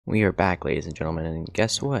We are back, ladies and gentlemen, and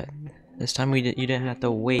guess what? This time you didn't have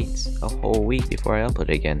to wait a whole week before I upload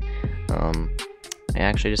again. I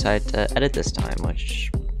actually decided to edit this time,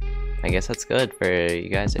 which I guess that's good for you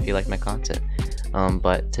guys if you like my content.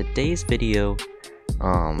 But today's video,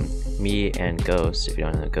 me and Ghost, if you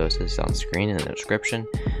don't know who Ghost is, on screen in the description.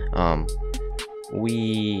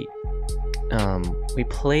 We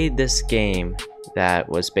played this game that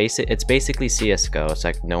was it's basically CSGO. It's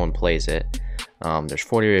like no one plays it. There's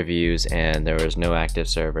 40 reviews and there was no active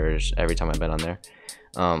servers every time I've been on there.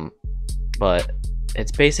 But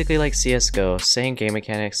it's basically like CSGO, same game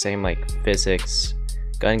mechanics, same like physics.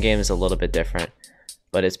 Gun game is a little bit different,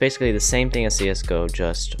 but it's basically the same thing as CSGO,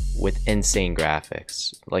 just with insane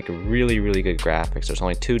graphics, like really good graphics. There's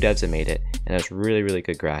only 2 devs that made it, and there's really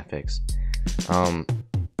good graphics.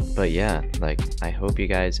 But yeah, like, I hope you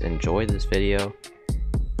guys enjoyed this video.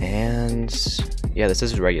 And yeah, this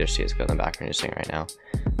is regular CSGO in the background you're seeing right now.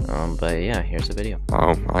 But yeah, here's the video.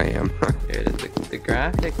 Oh, I am. Dude, the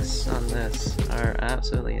graphics on this are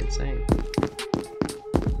absolutely insane.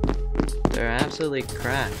 They're absolutely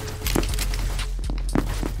cracked.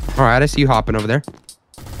 Alright, I see you hopping over there.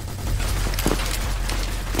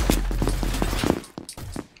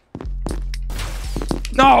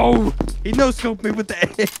 No! He no-scoped me with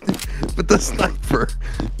the sniper.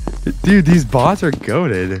 Dude, these bots are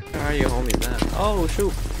goated. How are you, homie, man? Oh,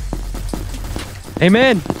 shoot. Hey,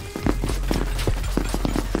 man.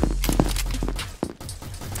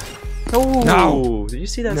 Oh, no. Did you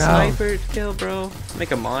see that sniper kill, bro?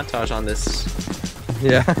 Make a montage on this.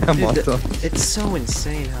 Yeah, Dude, it's so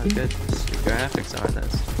insane how good the graphics are in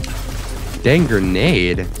this. Dang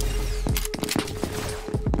grenade.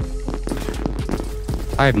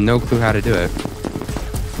 I have no clue how to do it.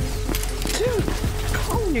 Dude,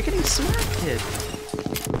 Colin, you're getting smacked, kid.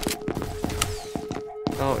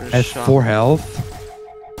 Oh, it just At 4 health.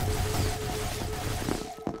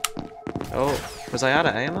 Oh, was I out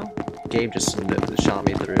of ammo? Gabe just shot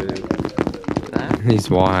me through that. He's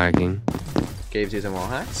wall hacking. Gabe's using wall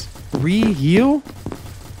hacks? Re-heal?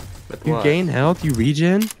 With You what? gain health, you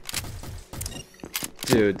regen?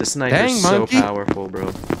 Dude, the sniper's so powerful,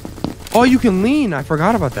 bro. Oh, you can lean. I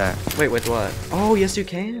forgot about that. Wait, with what? Oh, yes you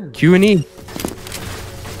can. Q and E.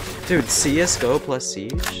 Dude, CSGO plus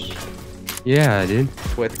Siege? Yeah, dude.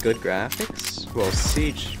 With good graphics? Well,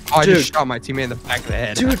 Siege. Oh, I Dude. just shot my teammate in the back of the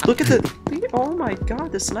head. Dude, look at the... Oh my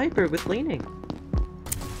god, the sniper with leaning.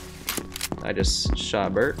 I just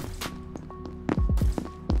shot Bert.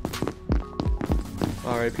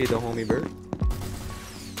 RIP the homie Bert.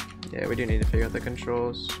 Yeah, we do need to figure out the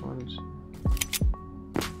controls ones.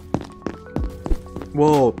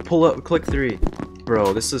 Whoa, pull up, click 3.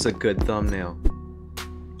 Bro, this is a good thumbnail.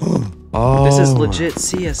 Oh. This is legit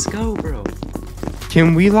CSGO, bro.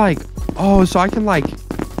 Can we like... Oh, so I can like...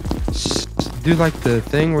 do like the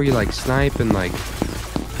thing where you like snipe and like...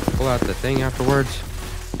 pull out the thing afterwards?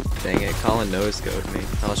 Dang it, Colin no-scoped me.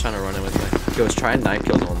 I was trying to run it with my... Ghost, try knife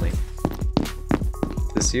kills only.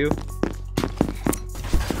 This you?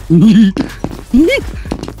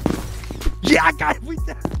 Yeah, I got it.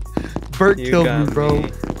 Bert killed me, bro.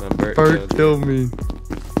 Bert killed me.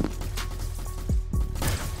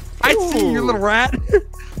 I see you, little rat.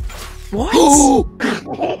 What?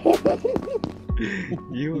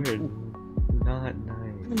 You are not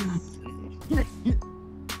nice.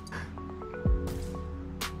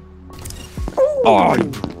 Oh,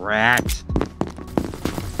 you rat.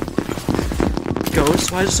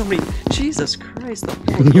 Ghost, why is so many... Jesus Christ,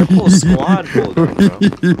 your whole squad pulled up,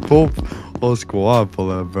 bro. Whole squad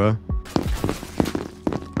pull up, bro.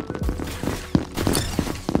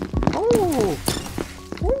 Oh!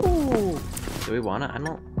 Oh! Do we wanna? I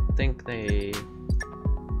don't think they...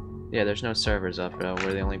 Yeah, there's no servers up, bro.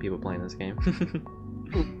 We're the only people playing this game.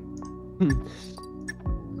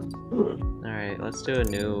 Alright, let's do a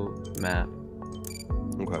new map.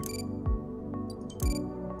 Okay.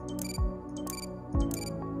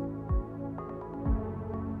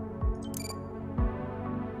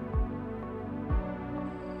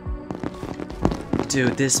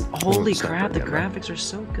 Dude, this... Holy crap, the graphics are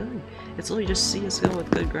so good. It's literally just CSGO with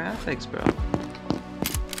good graphics, bro.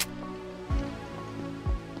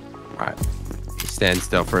 Alright. Stand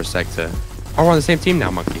still for a sec to... Oh, we're on the same team now,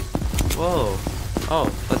 Monkey. Whoa. Oh,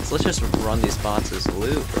 let's just run these spots as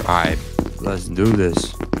loot, bro. Alright, let's do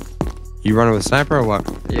this. You running with sniper or what?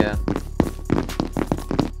 Yeah.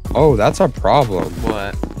 Oh, that's a problem.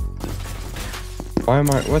 What? Why am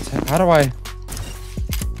I...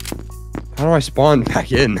 How do I spawn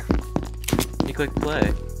back in? You click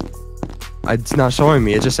play. It's not showing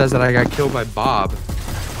me. It just says that I got killed by Bob.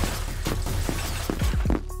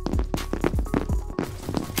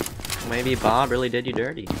 Maybe Bob really did you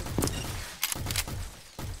dirty.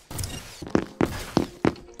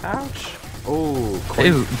 Ouch. Oh,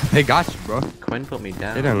 They got you, bro. Quinn put me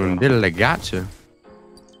down. They done literally got you.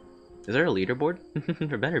 Is there a leaderboard?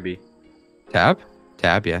 There better be. Tab?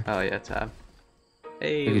 Tab, yeah. Oh yeah, tab.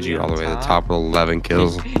 Hey, Look at you we all the on way to the top. top with 11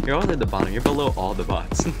 kills. You're all at the bottom. You're below all the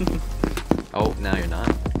bots. Oh, now you're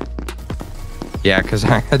not. Yeah, because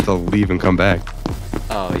I had to leave and come back.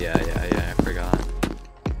 Oh yeah, I forgot.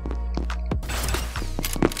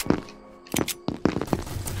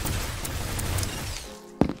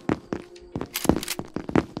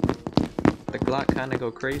 The Glock kinda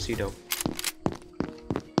go crazy though.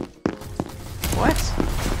 What?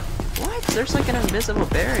 What? There's like an invisible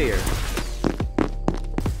barrier.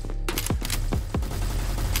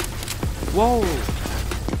 Whoa!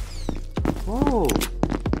 Whoa!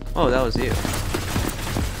 Oh, that was you.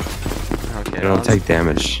 Okay. You don't take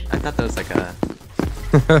damage. I thought that was like a...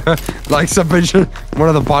 Like somebody should, one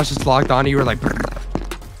of the bots just locked on you, were like...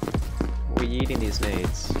 We eating these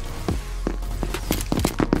nades.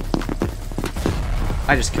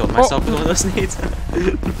 I just killed myself with one of those nades.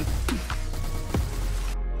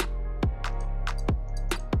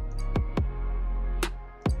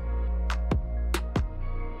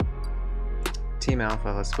 Team Alpha,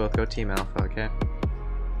 let's both go Team Alpha, okay?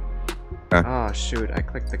 Oh shoot, I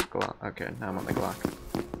clicked the Glock. Okay, now I'm on the Glock.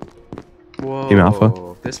 Whoa. Team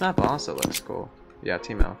Alpha? This map also looks cool. Yeah,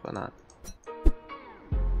 Team Alpha, not.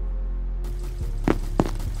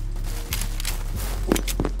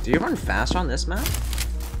 Do you run fast on this map?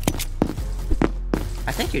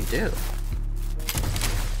 I think you do.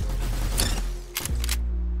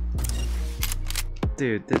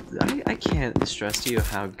 Dude, I can't stress to you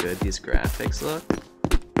how good these graphics look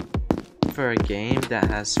for a game that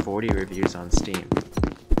has 40 reviews on Steam.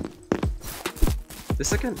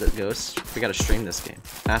 This like the Ghost. We gotta stream this game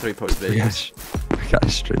after we post videos. We gotta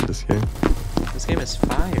stream this game. This game is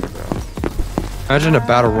fire, bro. Imagine a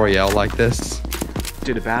battle royale like this.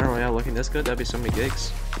 Dude, a battle royale looking this good, that'd be so many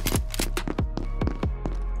gigs.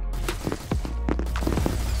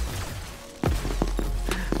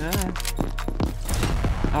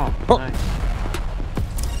 Ah. Oh, nice.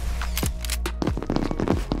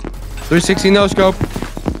 360 no scope.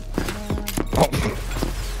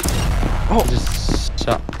 Oh, Just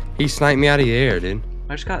shot. He sniped me out of the air, dude.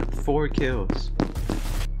 I just got 4 kills.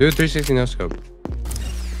 Dude, 360 no scope.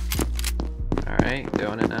 Alright,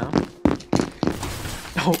 doing it now.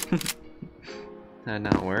 Oh! That did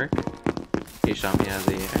not work. He shot me out of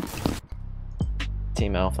the air.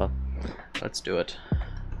 Team Alpha. Let's do it.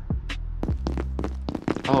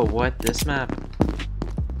 Oh, what? This map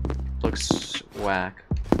looks whack.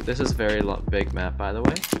 This is a very big map, by the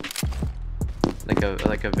way.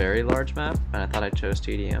 Like a very large map, and I thought I chose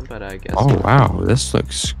TDM, but I guess. Oh not. wow, this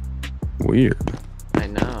looks weird. I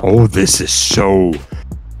know. Oh, this is so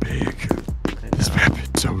big. I This know. map is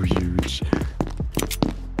so huge.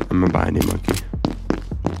 I'm gonna buy a new monkey.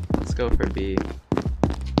 Let's go for B.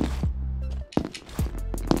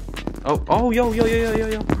 Oh, yo.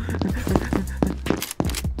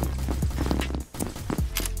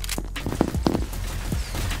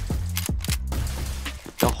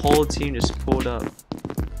 The whole team just pulled up.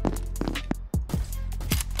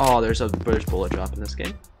 Oh, there's a British bullet drop in this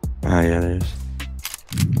game. Ah, yeah, there's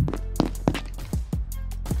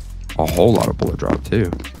a whole lot of bullet drop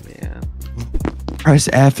too. Yeah. Press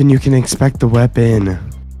F and you can expect the weapon.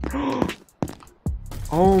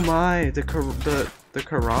 Oh my, the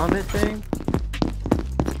Karamit thing?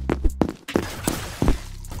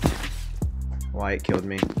 Why it killed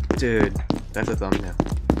me. Dude, that's a thumbnail.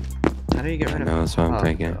 How do you get rid of know, that's what I'm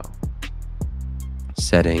thinking. though?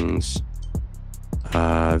 Settings,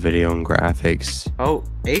 video and graphics. Oh,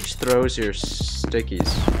 H throws your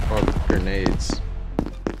stickies or grenades.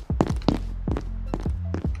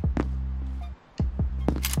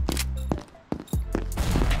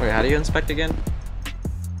 Wait, how do you inspect again?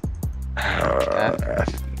 F?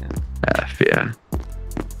 F, yeah.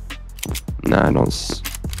 Nah, I don't.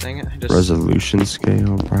 Dang it, I just... Resolution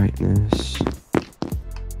scale, brightness.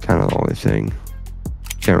 Kind of the only thing.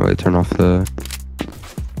 Can't really turn off the.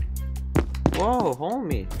 Whoa,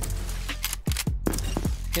 homie.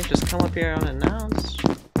 You can't just come up here unannounced.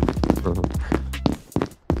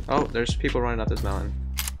 Oh, there's people running up this mountain.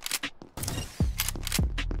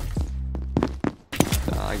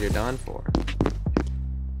 Dog, you're done for.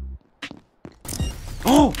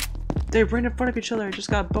 Oh! They're right in front of each other. I just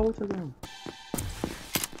got both of them.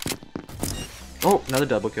 Oh, another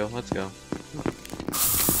double kill. Let's go.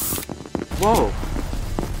 Whoa!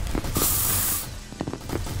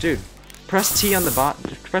 Dude, press T on the bot.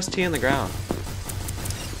 Press T on the ground.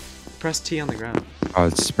 press T on the ground. Oh,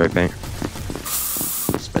 it's spray paint.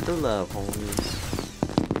 Spread the love, homies.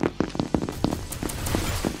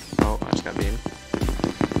 Oh, I just got beamed.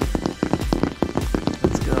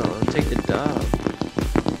 Let's go. Let's take the dub.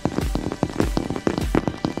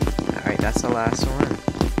 Alright, that's the last one.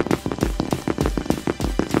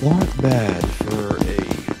 Not bad for a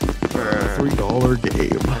 $3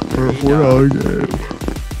 game. For a $4 game.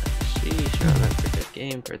 Sheesh, that's a good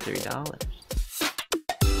game for $3.